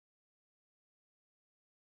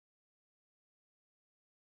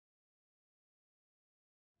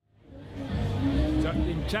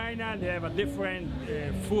China, they have a different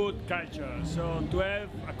food culture, so to have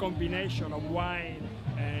a combination of wine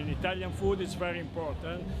and Italian food is very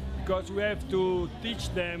important, because we have to teach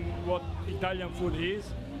them what Italian food is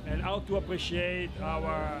and how to appreciate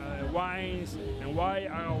our wines and why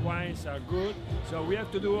our wines are good. So we have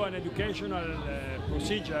to do an educational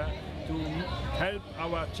procedure to help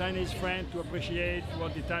our Chinese friends to appreciate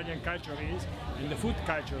what Italian culture is and the food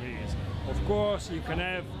culture is. Of course, you can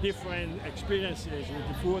have different experiences with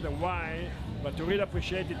the food and wine, but to really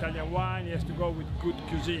appreciate Italian wine, you have to go with good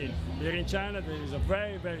cuisine. Here in China, there is a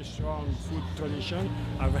very, very strong food tradition,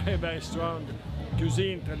 a very, very strong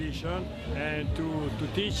cuisine tradition, and to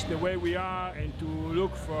teach the way we are and to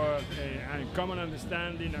look for a common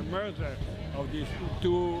understanding and merger of these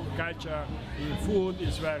two cultures in food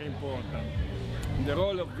is very important. The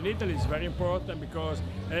role of Vinitaly is very important because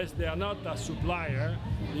as they are not a supplier,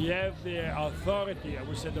 they have the authority, I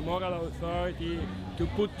would say the moral authority, to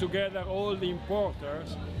put together all the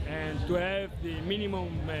importers and to have the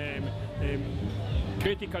minimum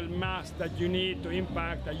critical mass that you need to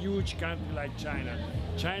impact a huge country like China.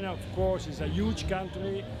 China, of course, is a huge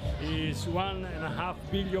country, is 1.5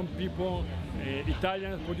 billion people.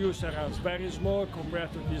 Italian producers are very small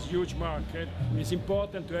compared to this huge market. It's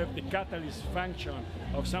important to have the catalyst function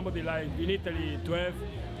of somebody like Vinitaly, to have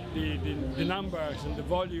the numbers and the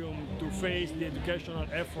volume to face the educational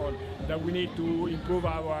effort that we need to improve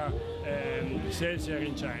our sales here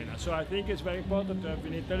in China. So I think it's very important to have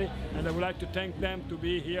Vinitaly, and I would like to thank them to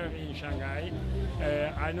be here in Shanghai.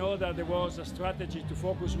 I know that there was a strategy to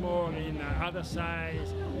focus more in other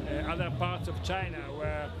sides, other parts of China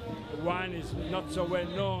where wine is not so well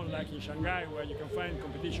known like in Shanghai, where you can find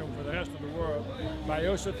competition for the rest of the world. But I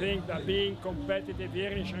also think that being competitive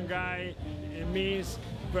here in Shanghai, it means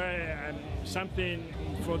something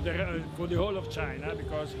for the whole of China,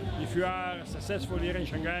 because if you are successful here in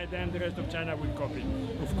Shanghai, then the rest of China will copy.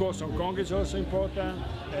 Of course, Hong Kong is also important,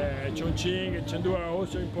 Chongqing and Chengdu are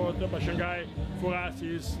also important, but Shanghai for us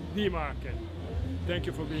is the market. Thank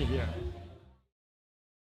you for being here.